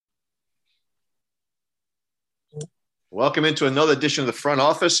Welcome into another edition of the Front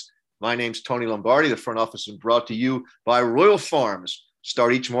Office. My name's Tony Lombardi. The Front Office is brought to you by Royal Farms.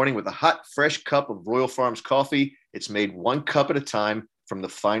 Start each morning with a hot, fresh cup of Royal Farms coffee. It's made one cup at a time from the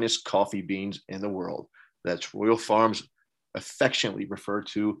finest coffee beans in the world. That's Royal Farms, affectionately referred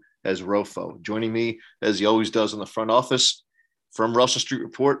to as ROFO. Joining me, as he always does in the Front Office, from Russell Street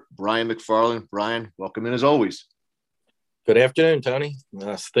Report, Brian McFarland. Brian, welcome in as always. Good afternoon, Tony.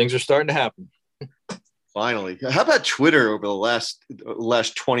 Things are starting to happen. Finally. How about Twitter over the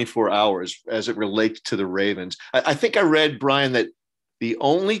last 24 hours as it relates to the Ravens? I think I read, Brian, that the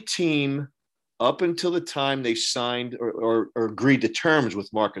only team up until the time they signed or agreed to terms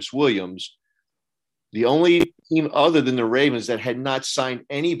with Marcus Williams, the only team other than the Ravens that had not signed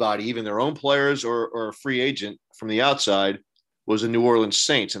anybody, even their own players or a free agent from the outside, was the New Orleans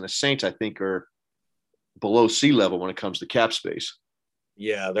Saints. And the Saints, I think, are below sea level when it comes to cap space.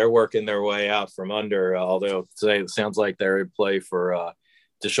 Yeah, they're working their way out from under, although today it sounds like they're in play for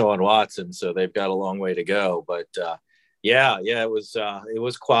Deshaun Watson, so they've got a long way to go. But it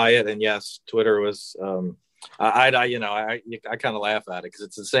was quiet, and yes, Twitter was. I kind of laugh at it because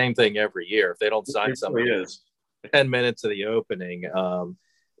it's the same thing every year. If they don't sign somebody 10 minutes of the opening,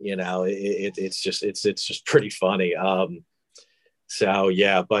 it's just pretty funny.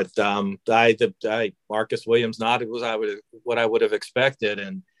 Marcus Williams not what I would have expected,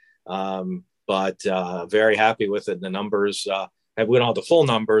 and very happy with it. The numbers, we don't have the full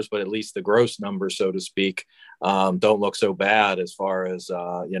numbers, but at least the gross numbers, so to speak, don't look so bad as far as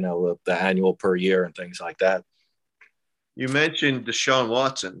the annual per year and things like that. You mentioned Deshaun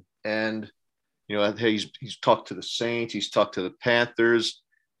Watson, and he's talked to the Saints, he's talked to the Panthers,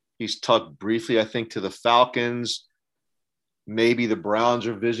 he's talked briefly, I think, to the Falcons. Maybe the Browns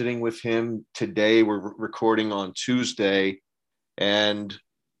are visiting with him today. We're recording on Tuesday. And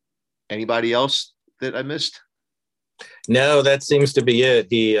anybody else that I missed? No, that seems to be it.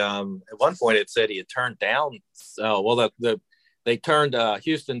 He at one point it said he had turned down.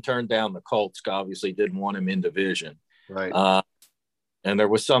 Houston turned down the Colts. Obviously, didn't want him in division. Right. And there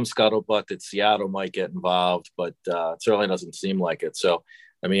was some scuttlebutt that Seattle might get involved, but it certainly doesn't seem like it. So,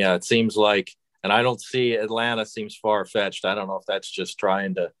 it seems like. And I don't see Atlanta seems far-fetched. I don't know if that's just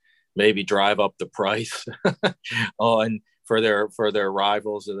trying to maybe drive up the price and for their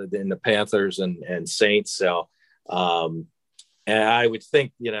rivals in the Panthers and Saints. So, and I would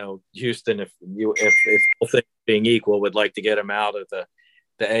think, Houston, if all things being equal, would like to get him out of the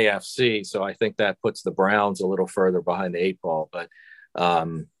AFC. So I think that puts the Browns a little further behind the eight ball. But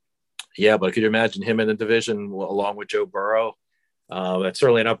but could you imagine him in the division along with Joe Burrow? That's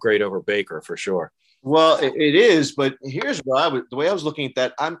certainly an upgrade over Baker for sure. Well, it is, but here's what the way I was looking at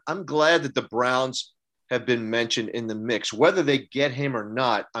that. I'm glad that the Browns have been mentioned in the mix. Whether they get him or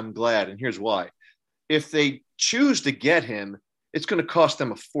not, I'm glad, and here's why. If they choose to get him, it's going to cost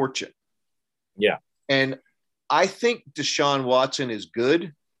them a fortune. Yeah, and I think Deshaun Watson is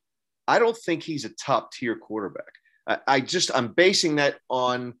good. I don't think he's a top tier quarterback. I'm basing that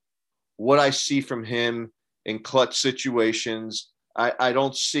on what I see from him in clutch situations. I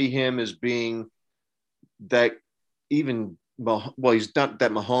don't see him as being that he's not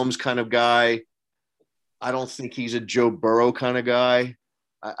that Mahomes kind of guy. I don't think he's a Joe Burrow kind of guy.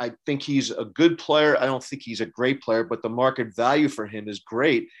 I think he's a good player. I don't think he's a great player, but the market value for him is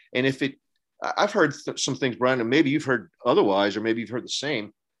great. And I've heard some things, Brian, and maybe you've heard otherwise, or maybe you've heard the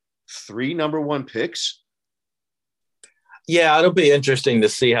same. 3 number 1 picks. Yeah, it'll be interesting to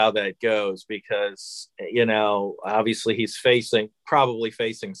see how that goes because, obviously he's probably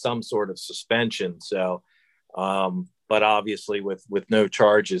facing some sort of suspension. So, but obviously with no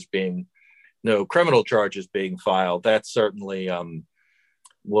criminal charges being filed, that certainly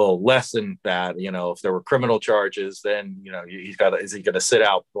will lessen that. If there were criminal charges, then, is he going to sit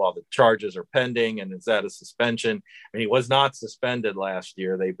out while the charges are pending? And is that a suspension? He was not suspended last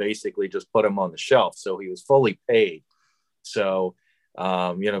year. They basically just put him on the shelf. So he was fully paid. So,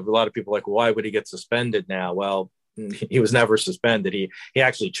 a lot of people are like, why would he get suspended now? Well, he was never suspended. He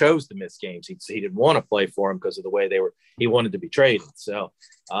actually chose to miss games. He didn't want to play for him because of the way he wanted to be traded. So,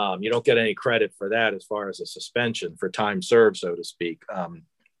 you don't get any credit for that as far as a suspension for time served, so to speak.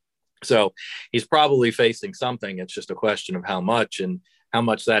 So he's probably facing something. It's just a question of how much and how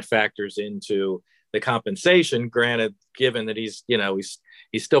much that factors into the compensation. Granted, given that he's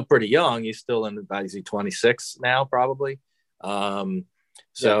still pretty young. He's still is he 26 now, probably.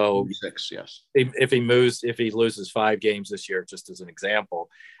 So 26, yes. If he loses 5 games this year, just as an example,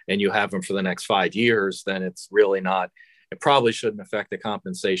 and you have him for the next 5 years, then it's really not. It probably shouldn't affect the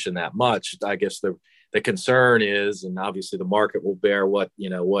compensation that much. I guess the concern is, and obviously the market will bear what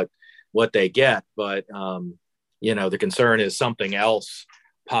they get, but the concern is something else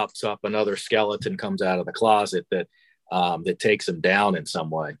pops up, another skeleton comes out of the closet that takes him down in some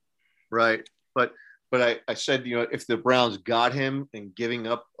way. Right. But I said, if the Browns got him and giving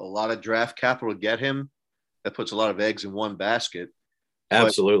up a lot of draft capital to get him, that puts a lot of eggs in one basket.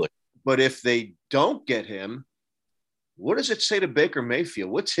 Absolutely. But if they don't get him, what does it say to Baker Mayfield?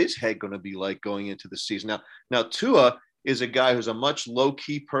 What's his head going to be like going into the season? Now Tua is a guy who's a much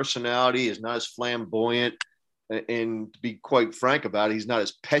low-key personality, is not as flamboyant, and to be quite frank about it, he's not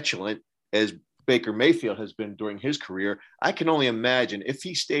as petulant as Baker Mayfield has been during his career. I can only imagine if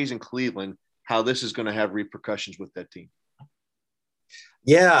he stays in Cleveland, how this is going to have repercussions with that team.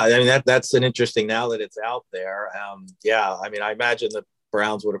 Yeah, I mean that's an interesting, now that it's out there. I mean, I imagine the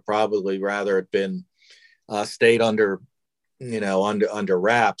Browns would have probably rather it been stayed under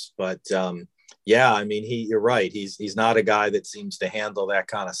wraps, but I mean you're right. He's not a guy that seems to handle that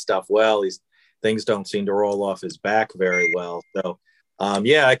kind of stuff well. Things don't seem to roll off his back very well. So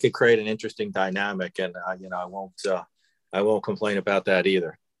I could create an interesting dynamic, and I won't complain about that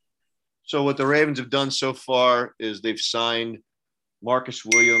either. So what the Ravens have done so far is they've signed Marcus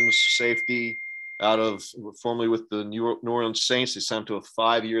Williams, safety, out of formerly with the New Orleans Saints. They signed to a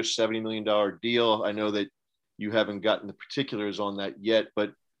 5-year, $70 million deal. I know that you haven't gotten the particulars on that yet,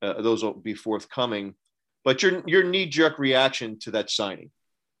 but those will be forthcoming. But your knee-jerk reaction to that signing?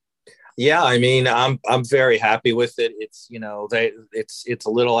 Yeah, I mean, I'm very happy with it. It's it's a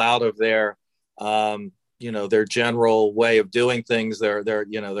little out of their their general way of doing things. Their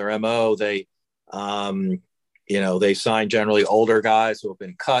MO. They sign generally older guys who have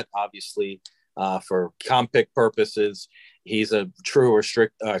been cut, obviously, for comp pick purposes. He's a true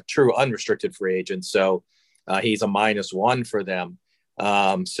unrestricted free agent, so he's a -1 for them.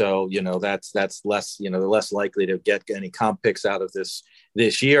 So that's less. They're less likely to get any comp picks out of this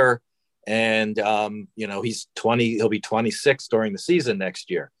year. And he's 20. He'll be 26 during the season next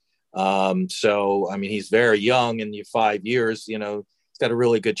year. So I mean, he's very young, and 5 years. He's got a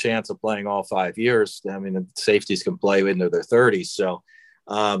really good chance of playing all 5 years. I mean, the safeties can play into their 30s. So,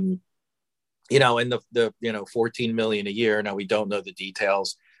 and the $14 million a year. Now we don't know the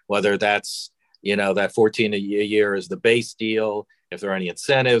details, whether that's that 14 a year is the base deal, if there are any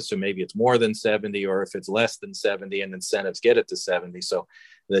incentives, so maybe it's more than 70, or if it's less than 70 and incentives get it to 70. So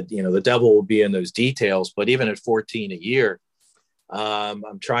that the devil will be in those details. But even at 14 a year,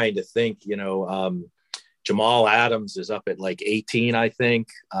 I'm trying to think. Jamal Adams is up at like 18, I think,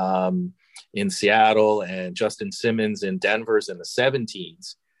 in Seattle, and Justin Simmons in Denver's in the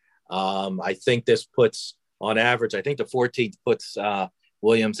 17s. I think this puts, on average, I think the 14th puts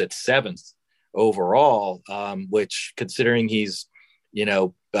Williams at 7th overall, which, considering he's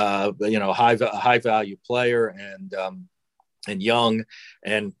high value player and young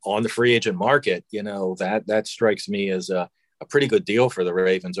and on the free agent market, that strikes me as a pretty good deal for the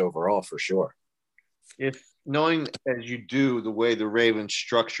Ravens overall, for sure. If knowing as you do the way the Ravens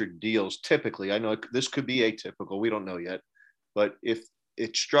structured deals, typically, I know this could be atypical, we don't know yet, but if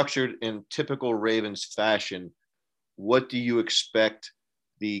it's structured in typical Ravens fashion, what do you expect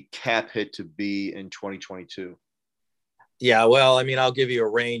the cap hit to be in 2022? Yeah, well, I mean, I'll give you a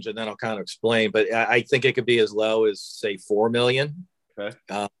range and then I'll kind of explain, but I think it could be as low as, say, $4 million.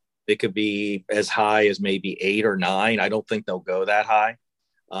 Okay. It could be as high as maybe 8 or 9. I don't think they'll go that high.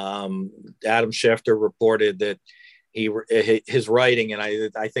 Adam Schefter reported that his writing, and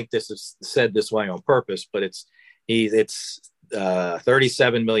I think this is said this way on purpose, but it's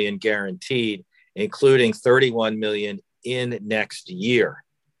 $37 million guaranteed, including $31 million in next year.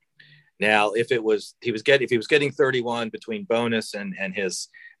 Now, if he was getting 31 between bonus and his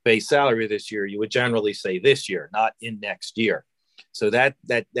base salary this year, you would generally say this year, not in next year. So that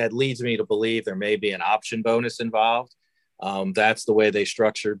leads me to believe there may be an option bonus involved. That's the way they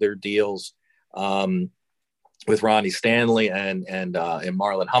structured their deals with Ronnie Stanley and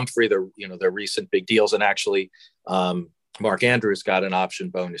Marlon Humphrey. Their recent big deals, and actually Mark Andrews got an option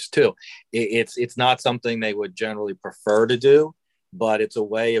bonus too. It's not something they would generally prefer to do, but it's a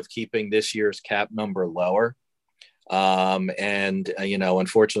way of keeping this year's cap number lower.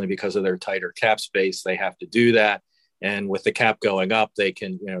 Unfortunately, because of their tighter cap space, they have to do that. And with the cap going up, they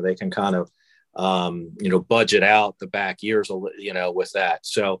can kind of budget out the back years, with that.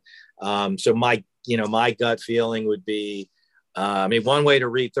 So my gut feeling would be, one way to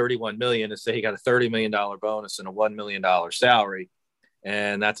read 31 million is say he got a $30 million bonus and a $1 million salary,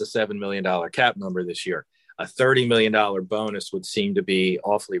 and that's a $7 million cap number this year. A $30 million bonus would seem to be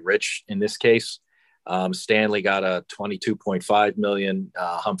awfully rich in this case. Stanley got a 22.5 million.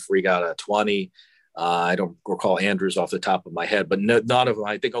 Humphrey got a 20. I don't recall Andrews off the top of my head, but none of them.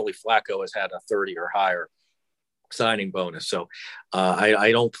 I think only Flacco has had a 30 or higher. signing bonus. So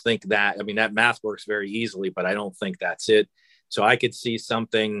I don't think that, I mean, that math works very easily, but I don't think that's it. So I could see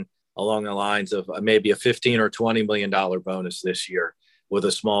something along the lines of maybe a 15 or $20 million bonus this year with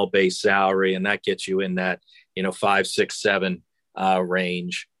a small base salary. And that gets you in that, 5, 6, 7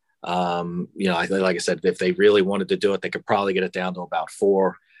 range. Like I said, if they really wanted to do it, they could probably get it down to about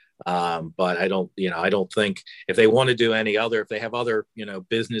 4. But I don't think if they want to do if they have other,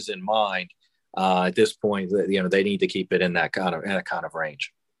 business in mind, at this point, they need to keep it in that kind of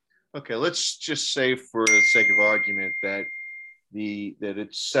range. Okay, let's just say, for the sake of argument, that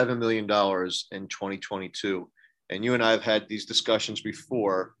it's $7 million in 2022, and you and I have had these discussions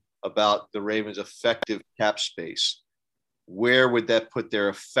before about the Ravens' effective cap space. Where would that put their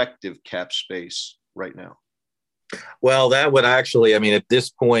effective cap space right now? Well, that would actually, I mean, at this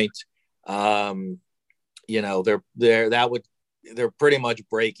point, they're pretty much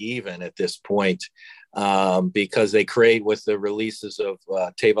break even at this point, because they create with the releases of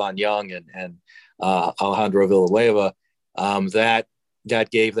Tavon Young and Alejandro Villanueva, that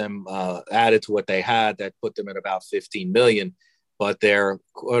gave them, added to what they had, that put them at about 15 million. But their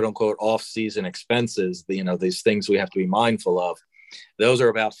quote unquote off season expenses, these things we have to be mindful of, those are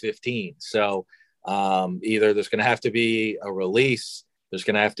about 15. So either there's going to have to be a release, there's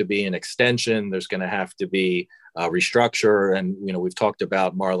going to have to be an extension, there's going to have to be a restructure. And, we've talked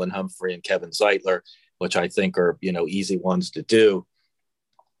about Marlon Humphrey and Kevin Zeitler, which I think are, easy ones to do.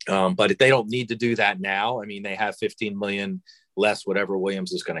 But if they don't need to do that now, I mean, they have 15 million less whatever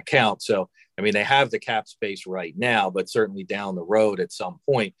Williams is going to count. So, I mean, they have the cap space right now, but certainly down the road at some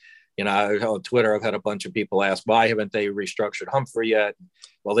point, on Twitter, I've had a bunch of people ask, why haven't they restructured Humphrey yet?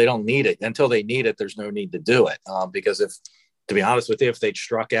 Well, they don't need it. Until they need it, there's no need to do it. Because to be honest with you, if they'd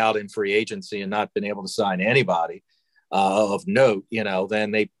struck out in free agency and not been able to sign anybody of note,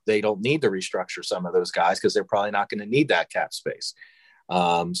 then they don't need to restructure some of those guys, because they're probably not going to need that cap space.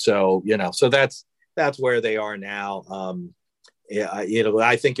 So that's where they are now.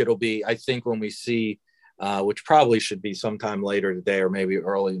 I think when we see, which probably should be sometime later today or maybe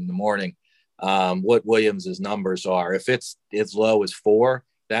early in the morning, what Williams's numbers are. If it's as low as 4,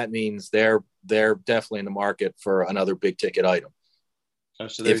 that means they're definitely in the market for another big ticket item.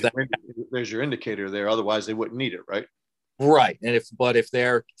 So there's your indicator there. Otherwise, they wouldn't need it, right? Right. And if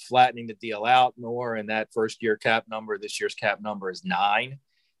they're flattening the deal out more, and that first year cap number, this year's cap number is 9,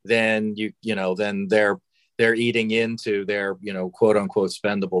 then then they're eating into their, quote unquote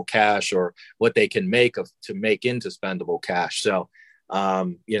spendable cash, or what they can make into spendable cash. So,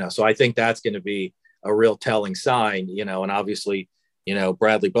 so I think that's going to be a real telling sign, and obviously,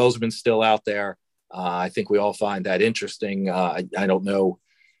 Bradley Bozeman's still out there. I think we all find that interesting. I don't know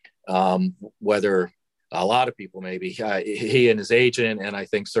whether a lot of people, maybe he and his agent, and I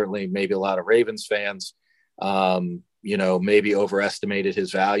think certainly maybe a lot of Ravens fans, maybe overestimated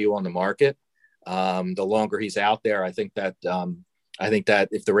his value on the market. The longer he's out there, I think that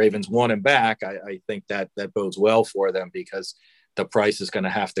if the Ravens want him back, I think that bodes well for them, because the price is going to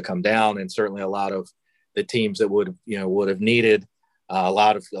have to come down. And certainly a lot of the teams that would have needed a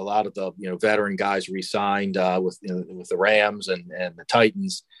lot of the veteran guys re-signed with the Rams and the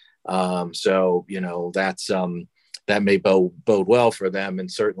Titans. So that may bode well for them.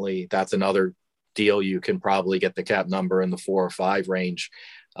 And certainly that's another deal. You can probably get the cap number in the 4 or 5 range.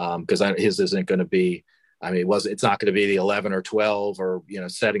 Because his isn't going to be, it's not going to be the 11 or 12 or,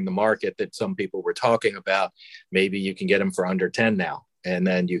 setting the market that some people were talking about. Maybe you can get him for under 10 now, and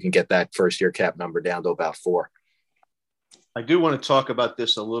then you can get that first year cap number down to about 4. I do want to talk about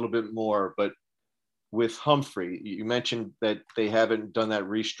this a little bit more, but with Humphrey, you mentioned that they haven't done that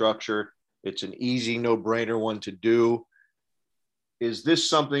restructure. It's an easy, no-brainer one to do. Is this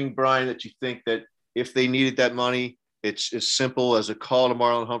something, Brian, that you think that if they needed that money, it's as simple as a call to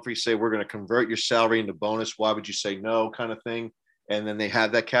Marlon Humphrey, say, we're going to convert your salary into bonus, why would you say no, kind of thing, and then they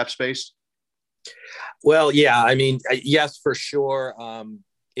have that cap space? Well, yeah, yes, for sure.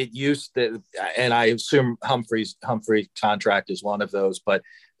 It used to, and I assume Humphrey's contract is one of those, but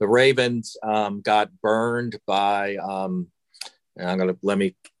the Ravens got burned by, let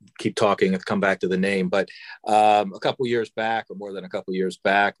me keep talking and come back to the name, but a couple years back, or more than a couple years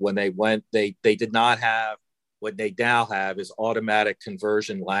back, when they did not have, what they now have is automatic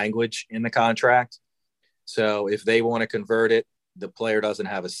conversion language in the contract. So if they want to convert it, the player doesn't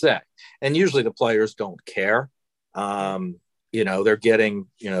have a say. And usually the players don't care. They're getting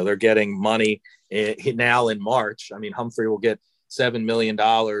money now in March. Humphrey will get $7 million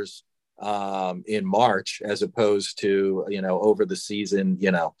in March, as opposed to, over the season,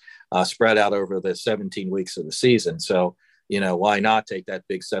 spread out over the 17 weeks of the season. So, why not take that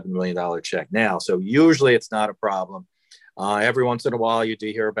big $7 million check now? So usually it's not a problem. Every once in a while, you do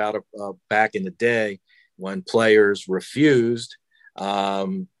hear about back in the day when players refused.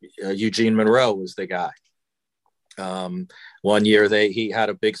 Eugene Monroe was the guy. One year he had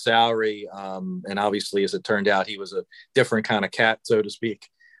a big salary, and obviously, as it turned out, he was a different kind of cat, so to speak.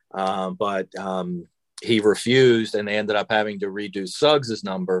 But he refused, and they ended up having to redo Suggs's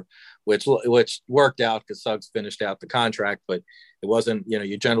number, which worked out because Suggs finished out the contract. But it wasn't,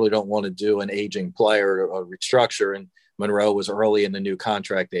 you generally don't want to do an aging player or restructure, and Monroe was early in the new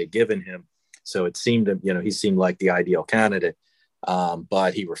contract they had given him, so it seemed he seemed like the ideal candidate,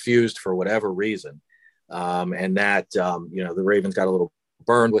 but he refused for whatever reason. And that, the Ravens got a little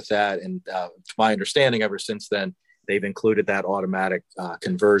burned with that. And to my understanding, ever since then, they've included that automatic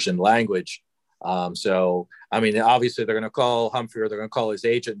conversion language. So, obviously they're going to call Humphrey, or they're going to call his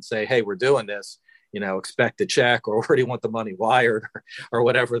agent and say, hey, we're doing this, expect a check, or where do you want the money wired, or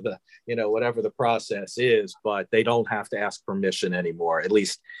whatever whatever the process is. But they don't have to ask permission anymore. At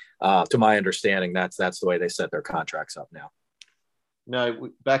least to my understanding, that's the way they set their contracts up now. Now,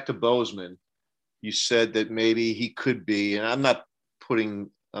 back to Bozeman. You said that maybe he could be, and I'm not going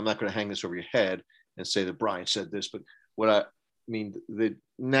to hang this over your head and say that Brian said this, but the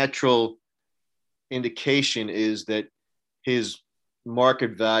natural indication is that his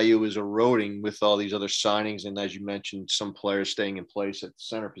market value is eroding with all these other signings. And as you mentioned, some players staying in place at the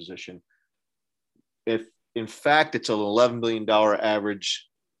center position. If in fact it's an $11 million average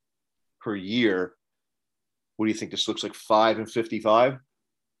per year, what do you think this looks like? 5 and 55?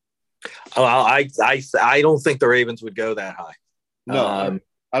 Oh, I don't think the Ravens would go that high. No,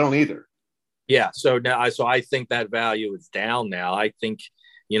 I don't either. Yeah. So I think that value is down now. I think,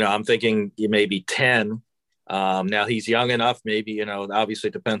 I'm thinking maybe 10. Now he's young enough, maybe, obviously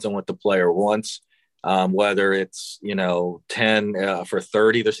it depends on what the player wants. Whether it's, 10 for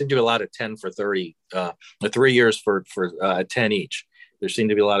 30, there seems to be a lot of 10 for 30, 3 years for 10 each. There seem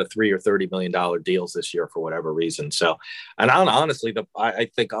to be a lot of $3 or $30 million deals this year for whatever reason. So, and honestly, I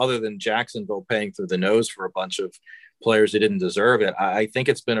think other than Jacksonville paying through the nose for a bunch of players that didn't deserve it, I think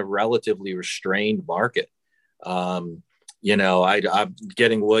it's been a relatively restrained market. I'm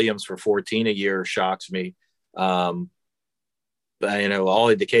getting Williams for 14 a year shocks me. But, all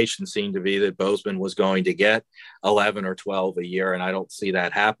indications seem to be that Bozeman was going to get 11 or 12 a year, and I don't see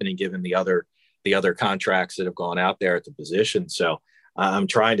that happening given the other contracts that have gone out there at the position. So I'm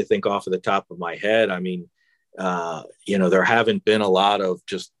trying to think off of the top of my head. There haven't been a lot of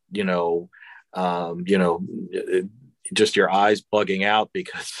just your eyes bugging out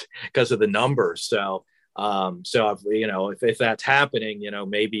because of the numbers. So if that's happening,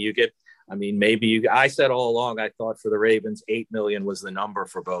 maybe you get. I said all along, I thought for the Ravens, 8 million was the number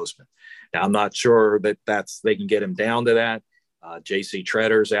for Bozeman. Now I'm not sure that they can get him down to that. JC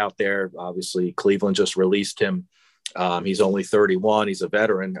Tretter's out there. Obviously Cleveland just released him. He's only 31. He's a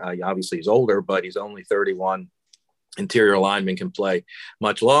veteran. Obviously he's older, but he's only 31. Interior lineman can play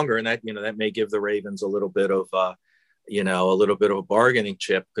much longer. And that may give the Ravens a little bit of a bargaining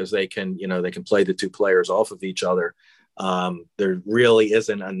chip, because they can play the two players off of each other. There really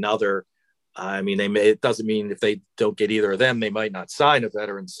isn't another. It doesn't mean if they don't get either of them, they might not sign a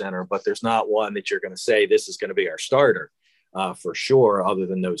veteran center, but there's not one that you're going to say this is going to be our starter for sure, other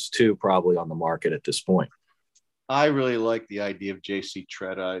than those two probably on the market at this point. I really like the idea of JC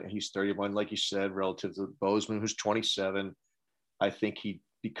Tretter. He's 31, like you said, relative to Bozeman, who's 27. I think he,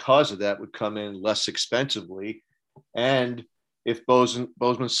 because of that, would come in less expensively. And if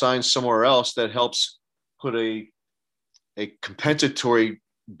Bozeman signs somewhere else, that helps put a compensatory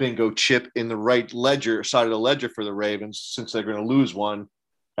bingo chip in the right side of the ledger for the Ravens, since they're going to lose one,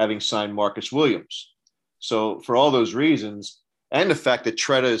 having signed Marcus Williams. So for all those reasons, and the fact that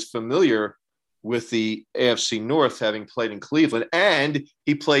Tretter is familiar with the AFC North, having played in Cleveland, and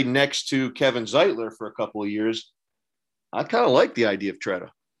he played next to Kevin Zeitler for a couple of years, I kind of like the idea of Tretter.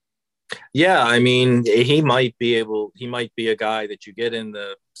 Yeah, he might be a guy that you get in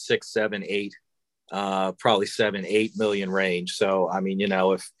the 6, 7, 8, probably 7, 8 million range. So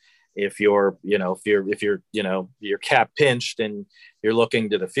if you're cap pinched and you're looking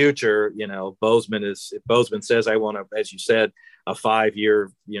to the future, if Bozeman says I want to, as you said, a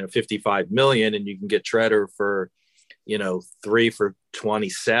 5-year, 55 million, and you can get Tretter for 3 for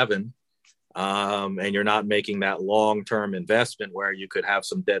 27. And you're not making that long-term investment where you could have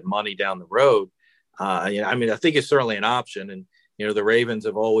some dead money down the road. I think it's certainly an option. And, the Ravens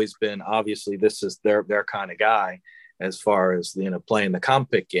have always been, obviously this is their kind of guy as far as, playing the comp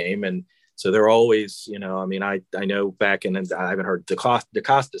pick game. And so they're always, I know back in, I haven't heard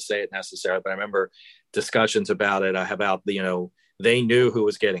DeCosta say it necessarily, but I remember discussions about it about they knew who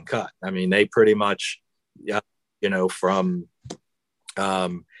was getting cut. I mean, they pretty much, from as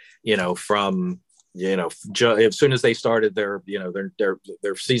soon as they started their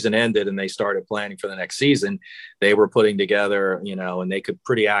season ended and they started planning for the next season, they were putting together, and they could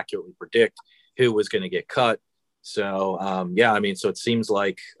pretty accurately predict who was going to get cut. So so it seems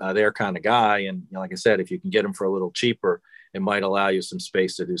like their kind of guy, and like I said, if you can get them for a little cheaper, it might allow you some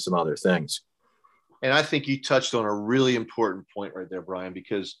space to do some other things. And I think you touched on a really important point right there, Brian,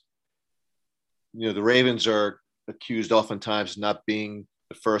 because the Ravens are accused oftentimes of not being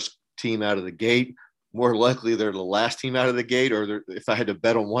the first team out of the gate. More likely they're the last team out of the gate, or if I had to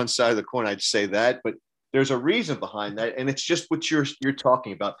bet on one side of the coin, I'd say that. But there's a reason behind that, and it's just what you're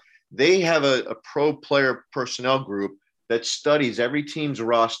talking about. They have a pro player personnel group that studies every team's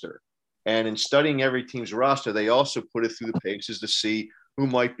roster. And in studying every team's roster, they also put it through the paces to see who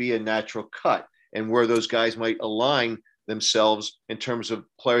might be a natural cut and where those guys might align themselves in terms of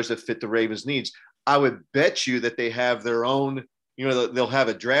players that fit the Ravens' needs. I would bet you that they have their own, they'll have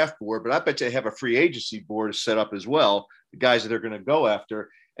a draft board, but I bet you they have a free agency board set up as well, the guys that they're going to go after.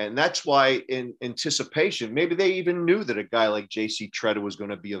 And that's why in anticipation, maybe they even knew that a guy like J.C. Tretter was going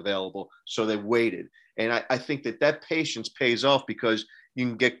to be available, so they waited. And I think that patience pays off because you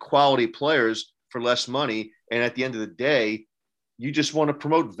can get quality players for less money. And at the end of the day, you just want to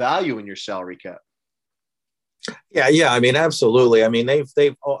promote value in your salary cap. Yeah. I mean, absolutely. I mean,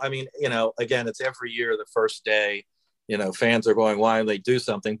 again, it's every year, the first day, fans are going, why don't they do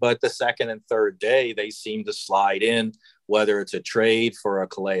something? But the second and third day, they seem to slide in, whether it's a trade for a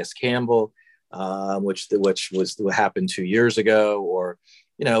Calais Campbell, which was what happened 2 years ago, or,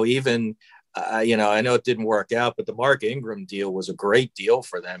 even, I know it didn't work out, but the Mark Ingram deal was a great deal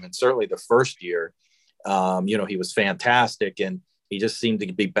for them. And certainly the first year, he was fantastic, and he just seemed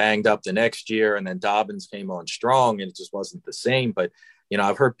to be banged up the next year. And then Dobbins came on strong, and it just wasn't the same. But,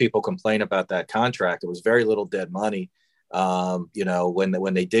 I've heard people complain about that contract. It was very little dead money.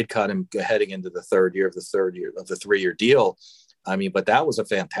 When they did cut him heading into the third year of the 3-year deal. I mean, but that was a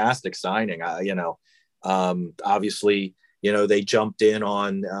fantastic signing. Obviously, they jumped in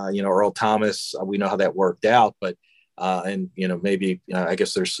on, Earl Thomas. We know how that worked out, but maybe I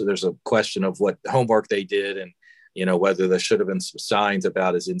guess there's a question of what homework they did, and whether there should have been some signs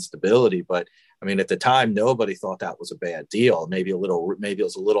about his instability. But I mean, at the time, nobody thought that was a bad deal. Maybe it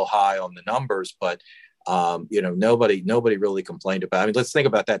was a little high on the numbers, but nobody really complained about it. I mean, let's think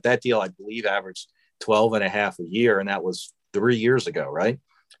about that. That deal, I believe, averaged 12.5 a year, and that was 3 years ago, right?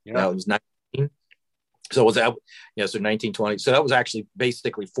 Yeah. That was 19. So was that, so 1920. So that was actually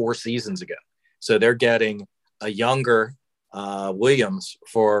basically 4 seasons ago. So they're getting a younger Williams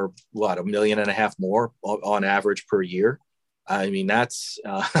for $1.5 million more on average per year. I mean, that's,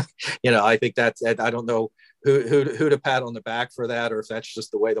 I think that's, I don't know who to pat on the back for that, or if that's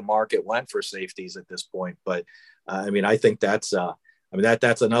just the way the market went for safeties at this point. But I think that's,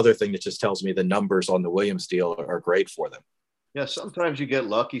 that's another thing that just tells me the numbers on the Williams deal are great for them. Yeah, sometimes you get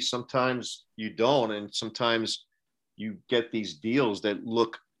lucky, sometimes you don't, and sometimes you get these deals that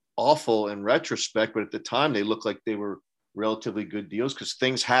look awful in retrospect, but at the time they look like they were relatively good deals because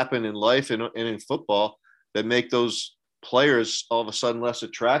things happen in life and in football that make those players all of a sudden less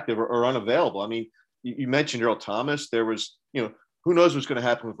attractive or unavailable. I mean, you mentioned Earl Thomas. There was, who knows what's going to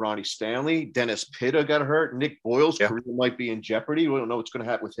happen with Ronnie Stanley. Dennis Pitta got hurt. Nick Boyle's career might be in jeopardy. We don't know what's going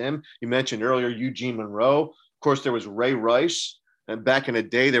to happen with him. You mentioned earlier Eugene Monroe. Of course, there was Ray Rice. And back in the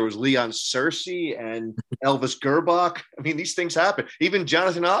day, there was Leon Searcy and Elvis Gerbach. I mean, these things happen. Even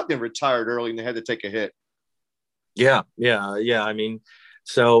Jonathan Ogden retired early and they had to take a hit. Yeah. I mean,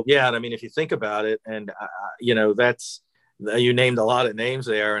 if you think about it, and, you named a lot of names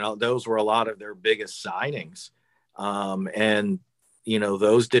there, and those were a lot of their biggest signings. And,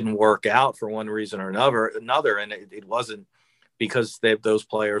 those didn't work out for one reason or another. And it wasn't because those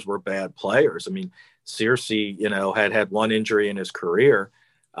players were bad players. I mean, Searcy, had one injury in his career.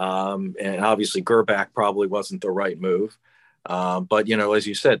 And obviously Gerbach probably wasn't the right move. But, as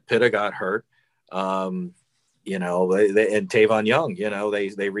you said, Pitta got hurt. And Tavon Young,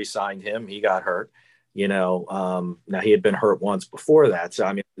 they re-signed him. He got hurt. Now he had been hurt once before that. So,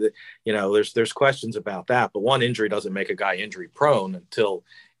 I mean, there's questions about that, but one injury doesn't make a guy injury prone until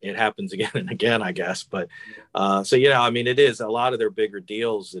it happens again and again, I guess. But, it is a lot of their bigger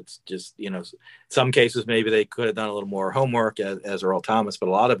deals. It's just, some cases, maybe they could have done a little more homework as Earl Thomas, but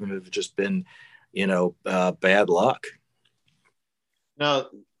a lot of them have just been, bad luck. Now,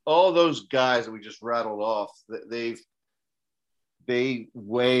 all those guys that we just rattled off, they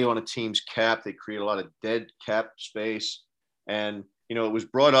weigh on a team's cap. They create a lot of dead cap space. And, it was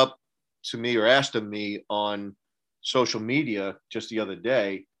brought up to me or asked of me on social media just the other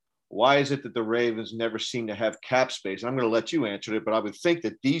day, why is it that the Ravens never seem to have cap space? I'm going to let you answer it, but I would think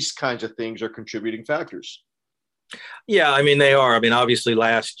that these kinds of things are contributing factors. Yeah, I mean, they are. I mean, obviously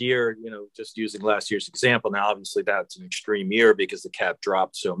last year, just using last year's example, now obviously that's an extreme year because the cap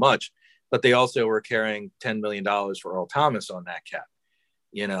dropped so much, but they also were carrying $10 million for Earl Thomas on that cap,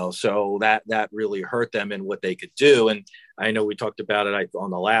 so that really hurt them in what they could do. And I know we talked about it on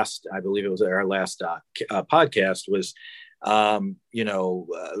the last, I believe it was our last podcast was,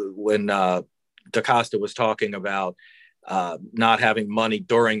 when DaCosta was talking about not having money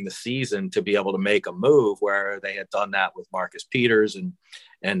during the season to be able to make a move, where they had done that with Marcus Peters and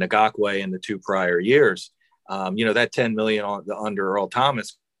Ngakwe in the 2 prior years. That 10 million under Earl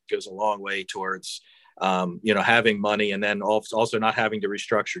Thomas goes a long way towards, having money, and then also not having to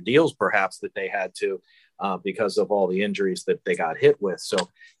restructure deals perhaps that they had to because of all the injuries that they got hit with. So,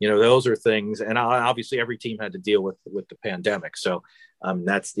 those are things, and obviously every team had to deal with the pandemic. So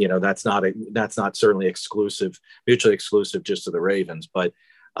that's not certainly mutually exclusive just to the Ravens. But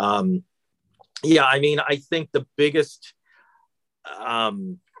yeah, I mean, I think the biggest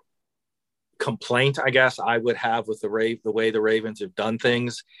complaint, I guess, I would have with the way the Ravens have done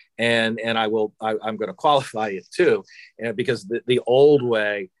things, and I'm going to qualify it too, because the old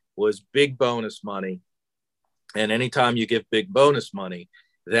way was big bonus money, and anytime you give big bonus money,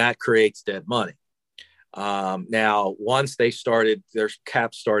 that creates dead money. Now, once their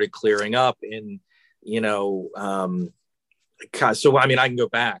cap started clearing up in, so I mean, I can go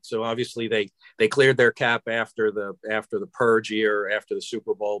back. So obviously they cleared their cap after the purge year, after the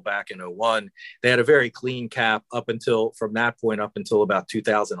Super Bowl back in 2001. They had a very clean cap from that point up until about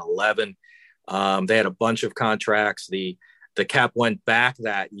 2011. They had a bunch of contracts. The cap went back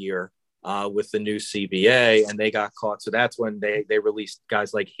that year with the new CBA, and they got caught. So that's when they released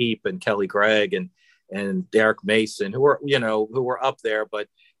guys like Heap and Kelly Gregg and Derek Mason, who were up there, but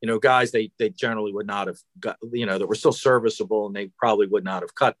guys they generally would not have got, that were still serviceable, and they probably would not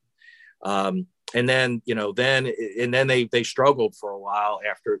have cut. And then they struggled for a while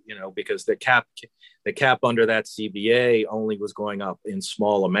after, because the cap under that CBA only was going up in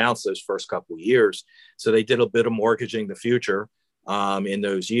small amounts those first couple of years. So they did a bit of mortgaging the future in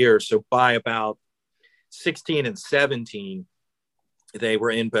those years. So by about 16 and 17, they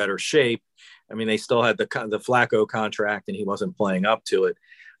were in better shape. I mean, they still had the Flacco contract, and he wasn't playing up to it.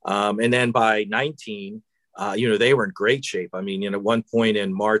 And then by 19, they were in great shape. I mean, at one point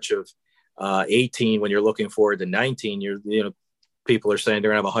in March of 18, when you're looking forward to 19, people are saying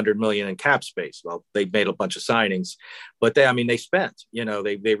they're going to have $100 million in cap space. Well, they made a bunch of signings, but they spent.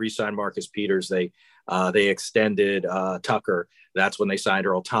 They re-signed Marcus Peters. They extended Tucker. That's when they signed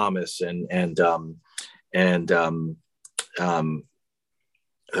Earl Thomas and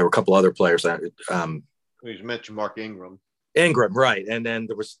there were a couple other players that you mentioned Mark Ingram, right? And then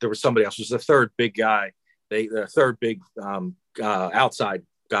there was somebody else. It was the third big guy. The third big outside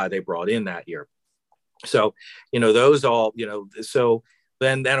guy they brought in that year. So those all So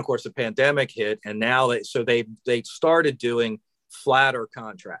then of course the pandemic hit, and now they started doing flatter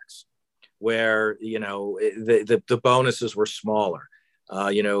contracts where the bonuses were smaller.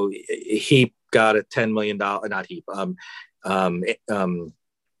 Heap got a $10 million, not Heap.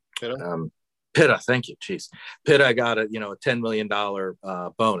 Pitta, thank you. Jeez. Pitta got a $10 million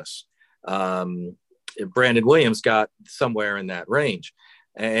bonus. Brandon Williams got somewhere in that range.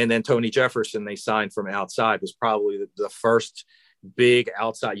 And then Tony Jefferson, they signed from outside, was probably the first big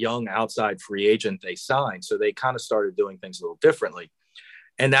young outside free agent they signed. So they kind of started doing things a little differently.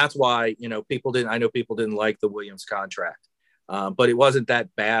 And that's why, people didn't like the Williams contract, but it wasn't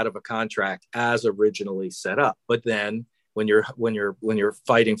that bad of a contract as originally set up. But then when you're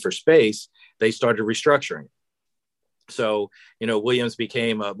fighting for space, they started restructuring. So, Williams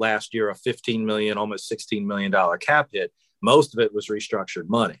became last year a $15 million, almost $16 million cap hit. Most of it was restructured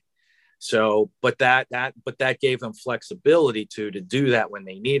money. So, but that gave them flexibility to do that when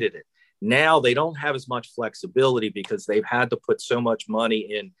they needed it. Now they don't have as much flexibility because they've had to put so much money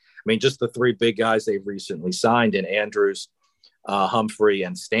in. I mean, just the 3 big guys they've recently signed in Andrews, Humphrey,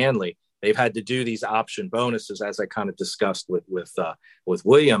 and Stanley. They've had to do these option bonuses, as I kind of discussed with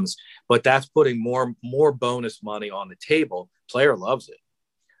Williams, but that's putting more bonus money on the table. Player loves it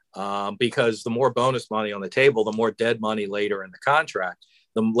because the more bonus money on the table, the more dead money later in the contract,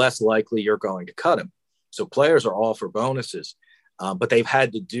 the less likely you're going to cut him. So players are all for bonuses, but they've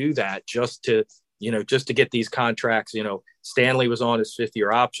had to do that just to get these contracts. Stanley was on his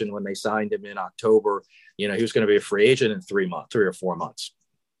 5th-year option when they signed him in October. He was going to be a free agent in 3 or 4 months.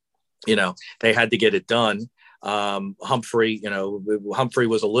 They had to get it done. Humphrey, Humphrey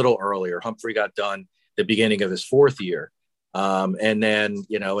was a little earlier. Humphrey got done the beginning of his fourth year. And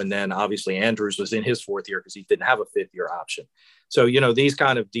then obviously Andrews was in his fourth year because he didn't have a fifth year option. So, these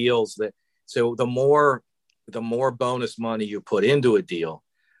kind of deals so the more bonus money you put into a deal,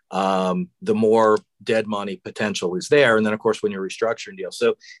 the more dead money potential is there. And then of course, when you're restructuring deals,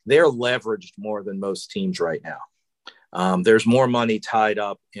 so they're leveraged more than most teams right now. There's more money tied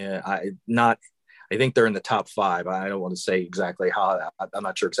up. I think they're in the top 5. I don't want to say exactly how. I'm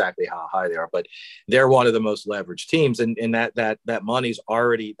not sure exactly how high they are, but they're one of the most leveraged teams, and that money's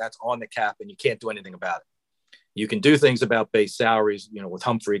already that's on the cap, and you can't do anything about it. You can do things about base salaries. With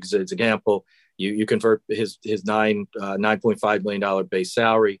Humphrey as an example, you convert his $9.5 million base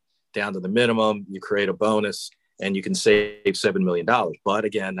salary down to the minimum. You create a bonus, and you can save $7 million. But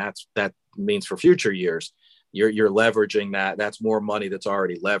again, that means for future years, you're leveraging that. That's more money that's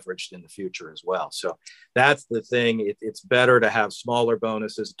already leveraged in the future as well. So that's the thing. It's better to have smaller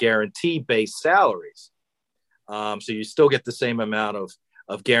bonuses, guarantee base salaries. So you still get the same amount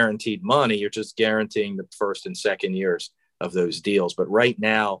of guaranteed money. You're just guaranteeing the first and second years of those deals. But right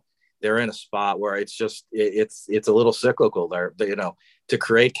now they're in a spot where it's a little cyclical. They're to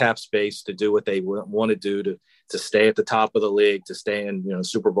create cap space, to do what they want to do, to stay at the top of the league, to stay in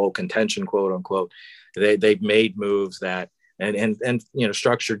Super Bowl contention, quote unquote. They've made moves that and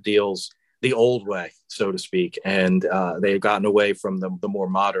structured deals the old way, so to speak, and they've gotten away from the more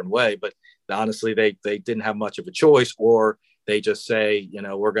modern way. But honestly, they didn't have much of a choice, or they just say,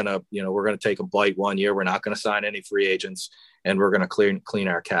 we're gonna take a bite 1 year. We're not going to sign any free agents, and we're going to clean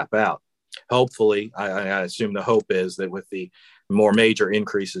our cap out. Hopefully, I assume the hope is that with the more major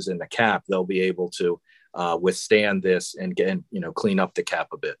increases in the cap, they'll be able to withstand this and clean up the cap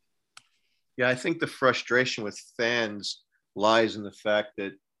a bit. Yeah, I think the frustration with fans lies in the fact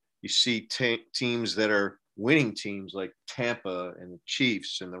that you see teams that are winning teams like Tampa and the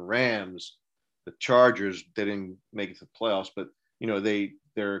Chiefs and the Rams, the Chargers didn't make it to the playoffs, but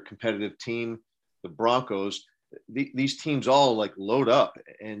they're a competitive team. The Broncos, these teams all like load up,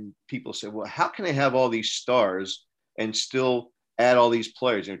 and people say, well, how can they have all these stars and still add all these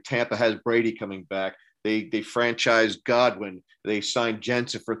players? Tampa has Brady coming back. They franchised Godwin. They signed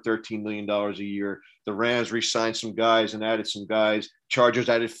Jensen for $13 million a year. The Rams re-signed some guys and added some guys. Chargers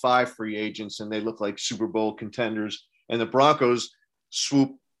added 5 free agents, and they look like Super Bowl contenders. And the Broncos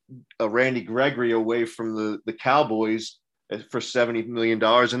swooped Randy Gregory away from the Cowboys for $70 million,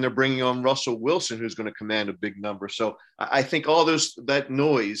 and they're bringing on Russell Wilson, who's going to command a big number. So I think all that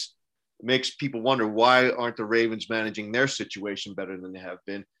noise makes people wonder, why aren't the Ravens managing their situation better than they have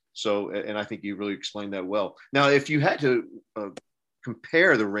been? So, and I think you really explained that well. Now, if you had to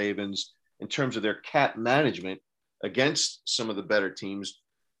compare the Ravens in terms of their cap management against some of the better teams,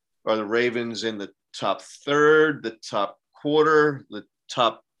 are the Ravens in the top third, the top quarter, the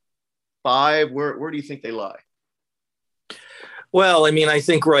top 5? Where do you think they lie? Well, I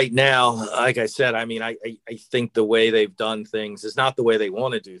think right now, like I said, I think the way they've done things is not the way they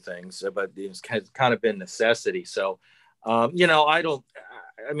want to do things, but it's kind of been necessity. So,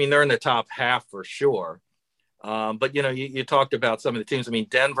 they're in the top half for sure. But, you talked about some of the teams.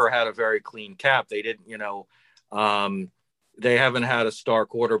 Denver had a very clean cap. They didn't, they haven't had a star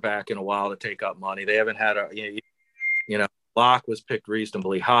quarterback in a while to take up money. They haven't had Locke was picked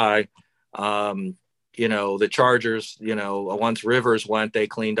reasonably high. The Chargers, once Rivers went, they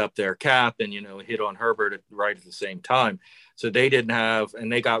cleaned up their cap and, hit on Herbert right at the same time. So they didn't have,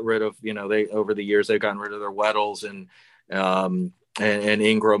 and they got rid of, over the years, they've gotten rid of their Weddles and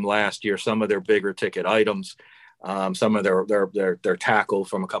Ingram last year, some of their bigger ticket items, some of their tackle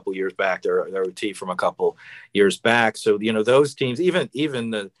from a couple years back, their OT from a couple years back. So, those teams,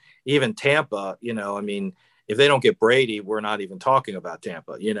 even Tampa, if they don't get Brady, we're not even talking about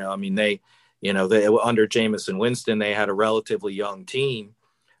Tampa. They under Jameis Winston, they had a relatively young team.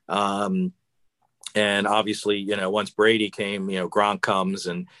 And obviously, once Brady came, Gronk comes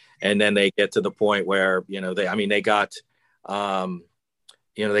and then they get to the point where, they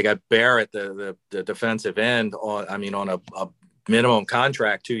got Barrett, the defensive end on a minimum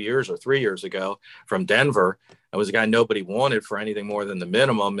contract 2 years or 3 years ago from Denver. It was a guy nobody wanted for anything more than the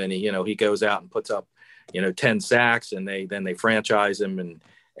minimum. And he goes out and puts up, 10 sacks, and they franchise him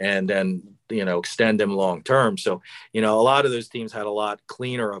and then, extend him long term. So, a lot of those teams had a lot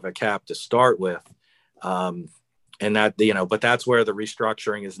cleaner of a cap to start with. And that, but that's where the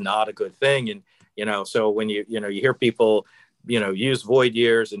restructuring is not a good thing. And, so when you hear people, use void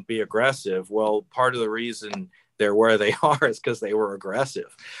years and be aggressive, well, part of the reason they're where they are is because they were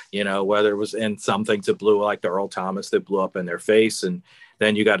aggressive, whether it was in some things that blew, like the Earl Thomas that blew up in their face, and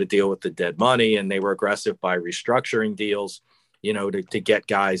then you got to deal with the dead money. And they were aggressive by restructuring deals, to get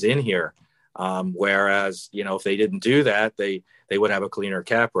guys in here. Whereas, if they didn't do that, they would have a cleaner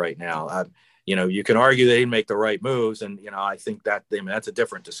cap right now. You can argue they didn't make the right moves, and I think that that's a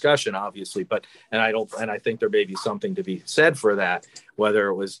different discussion, obviously. But I think there may be something to be said for that, whether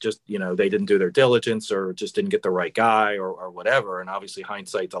it was just they didn't do their diligence or just didn't get the right guy or whatever. And obviously,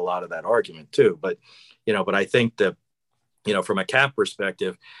 hindsight's a lot of that argument too. But I think that from a cap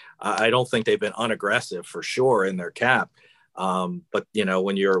perspective, I don't think they've been unaggressive for sure in their cap. But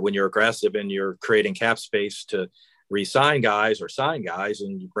when you're aggressive and you're creating cap space to re-sign guys or sign guys,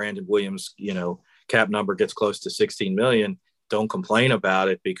 and Brandon Williams, cap number gets close to 16 million, don't complain about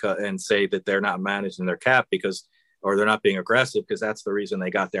it and say that they're not managing their cap or they're not being aggressive, because that's the reason they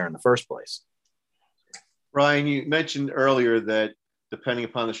got there in the first place. Ryan, you mentioned earlier that depending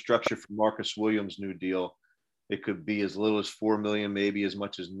upon the structure for Marcus Williams' new deal, it could be as little as 4 million, maybe as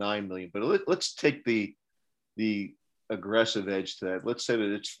much as 9 million. But let's take the aggressive edge to that. Let's say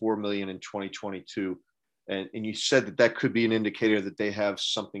that it's 4 million in 2022. And you said that could be an indicator that they have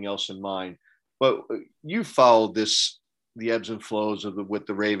something else in mind. But you followed the ebbs and flows of what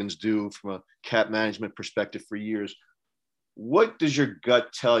the Ravens do from a cap management perspective for years. What does your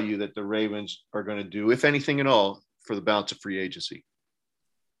gut tell you that the Ravens are going to do, if anything at all, for the balance of free agency?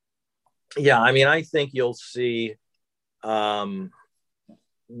 Yeah, I think you'll see one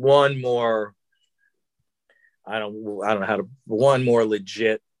more. One more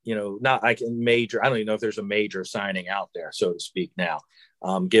legit. Not like major. I don't even know if there's a major signing out there, so to speak, now,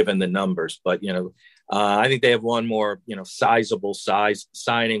 given the numbers. But I think they have one more, sizable size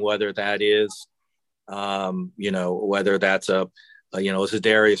signing, whether that is, whether that's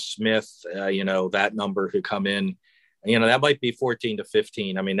Darius Smith, that number could come in. That might be 14 to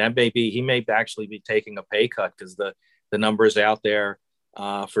 15. He may actually be taking a pay cut, because the numbers out there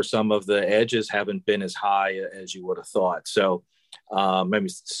for some of the edges haven't been as high as you would have thought. So maybe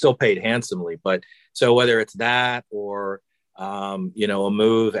still paid handsomely, but so whether it's that or a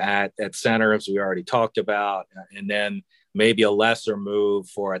move at center, as we already talked about, and then maybe a lesser move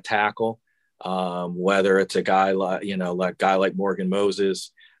for a tackle, whether it's a guy like Morgan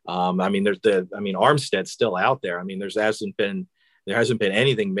Moses. Armstead's still out there. There hasn't been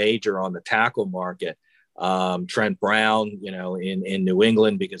anything major on the tackle market. Trent Brown, in New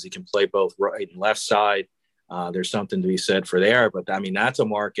England, because he can play both right and left side. There's something to be said for there, but that's a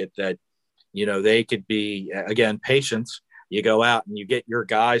market that, they could be, again, patience. You go out and you get your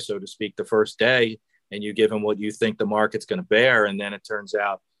guy, so to speak, the first day, and you give him what you think the market's going to bear. And then it turns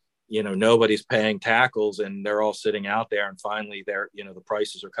out, nobody's paying tackles and they're all sitting out there. And finally the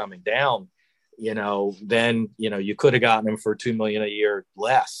prices are coming down, then, you could have gotten him for $2 million a year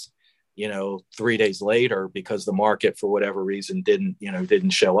less, 3 days later, because the market, for whatever reason, didn't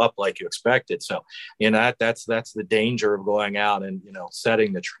show up like you expected. So, that's the danger of going out and,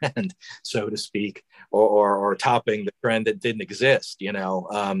 setting the trend, so to speak, or topping the trend that didn't exist,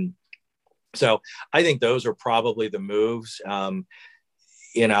 So I think those are probably the moves. That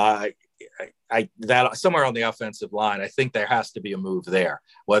somewhere on the offensive line, I think there has to be a move there,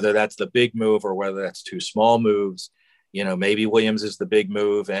 whether that's the big move or whether that's two small moves. Maybe Williams is the big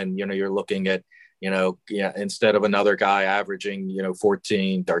move, and, you're looking at, instead of another guy averaging,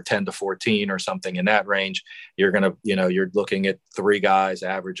 14 or 10 to 14 or something in that range, you're going to, you're looking at three guys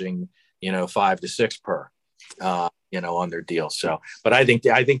averaging, 5 to 6 per, on their deal. So, but I think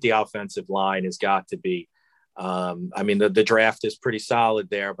the offensive line has got to be, the draft is pretty solid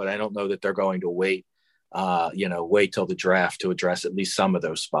there, but I don't know that they're going to wait till the draft to address at least some of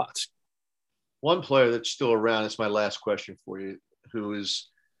those spots. One player that's still around, it's my last question for you,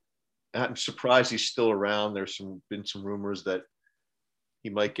 I'm surprised he's still around. There's been some rumors that he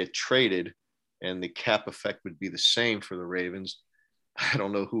might get traded and the cap effect would be the same for the Ravens. I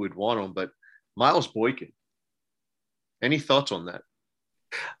don't know who would want him, but Miles Boykin. Any thoughts on that?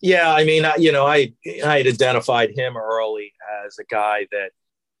 Yeah, I had identified him early as a guy that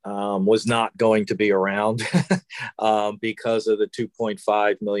was not going to be around because of the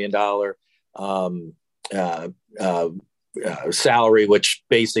 $2.5 million salary, which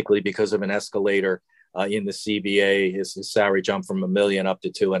basically, because of an escalator in the CBA, his salary jumped from $1 million up to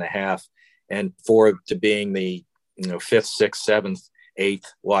 $2.5 million, and to being the 5th, 6th, 7th, 8th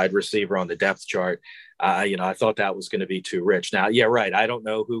wide receiver on the depth chart. I thought that was going to be too rich. Now, yeah, right. I don't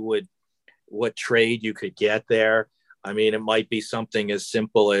know what trade you could get there. It might be something as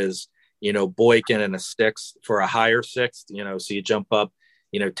simple as, Boykin and a 6th for a higher 6th, so you jump up,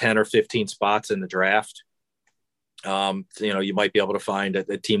 10 or 15 spots in the draft. You might be able to find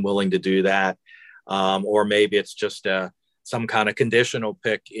a team willing to do that. Or maybe it's just a some kind of conditional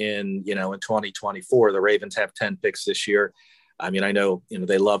pick in 2024. The Ravens have 10 picks this year. I mean, I know,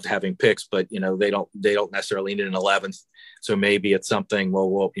 they loved having picks, but, they don't necessarily need an 11th. So maybe it's something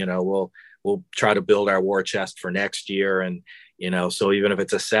we'll try to build our war chest for next year. And, so even if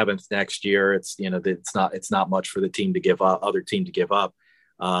it's a 7th next year, it's not much for the team to give up, other team to give up.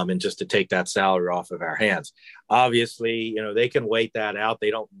 And just to take that salary off of our hands. Obviously, they can wait that out. They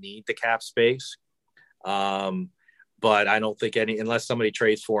don't need the cap space. But I don't think unless somebody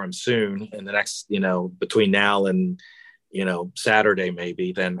trades for him soon in the next, between now and, Saturday,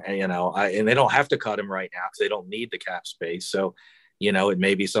 maybe, then, and they don't have to cut him right now because they don't need the cap space. So, it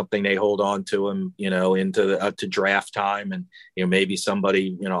may be something they hold on to him, into to draft time, and, maybe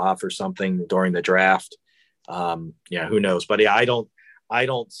somebody, offers something during the draft. Who knows? But yeah, I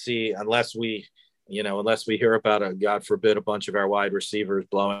don't see, unless we hear about God forbid, a bunch of our wide receivers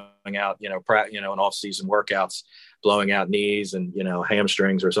blowing out, in off-season workouts, blowing out knees and,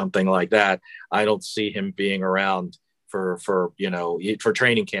 hamstrings or something like that. I don't see him being around for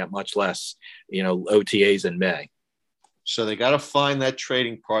training camp, much less, OTAs in May. So they got to find that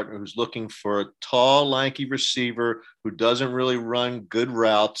trading partner who's looking for a tall, lanky receiver who doesn't really run good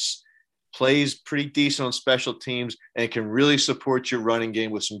routes, plays pretty decent on special teams, and can really support your running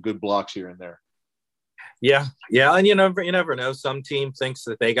game with some good blocks here and there. Yeah. And you never know. Some team thinks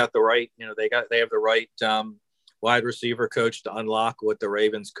that they got the right, they have the right wide receiver coach to unlock what the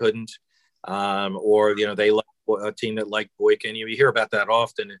Ravens couldn't. Or, they like a team that like Boykin. You hear about that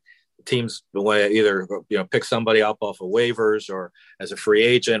often. Teams either pick somebody up off of waivers or as a free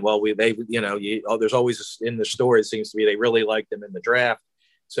agent. Well, there's always in the story, it seems to be they really liked him in the draft.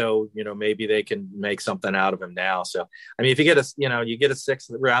 So, maybe they can make something out of him now. So, I mean, if you get a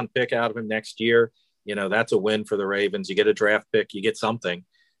 6th round pick out of him next year, that's a win for the Ravens. You get a draft pick, you get something,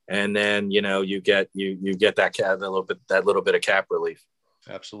 and then, you get that little bit of cap relief.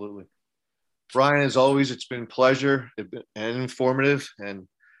 Absolutely. Brian, as always, it's been a pleasure and informative, and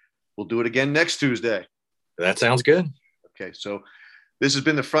we'll do it again next Tuesday. That sounds good. Okay. So this has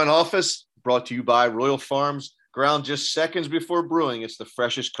been the Front Office, brought to you by Royal Farms. Ground just seconds before brewing. It's the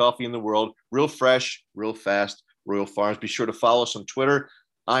freshest coffee in the world. Real fresh, real fast. Royal Farms. Be sure to follow us on Twitter.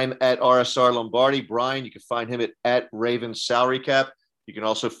 I'm at RSR Lombardi. Brian, you can find him at Ravens Salary Cap. You can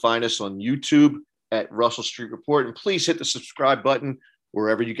also find us on YouTube at Russell Street Report. And please hit the subscribe button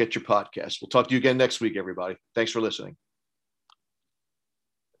wherever you get your podcasts. We'll talk to you again next week, everybody. Thanks for listening.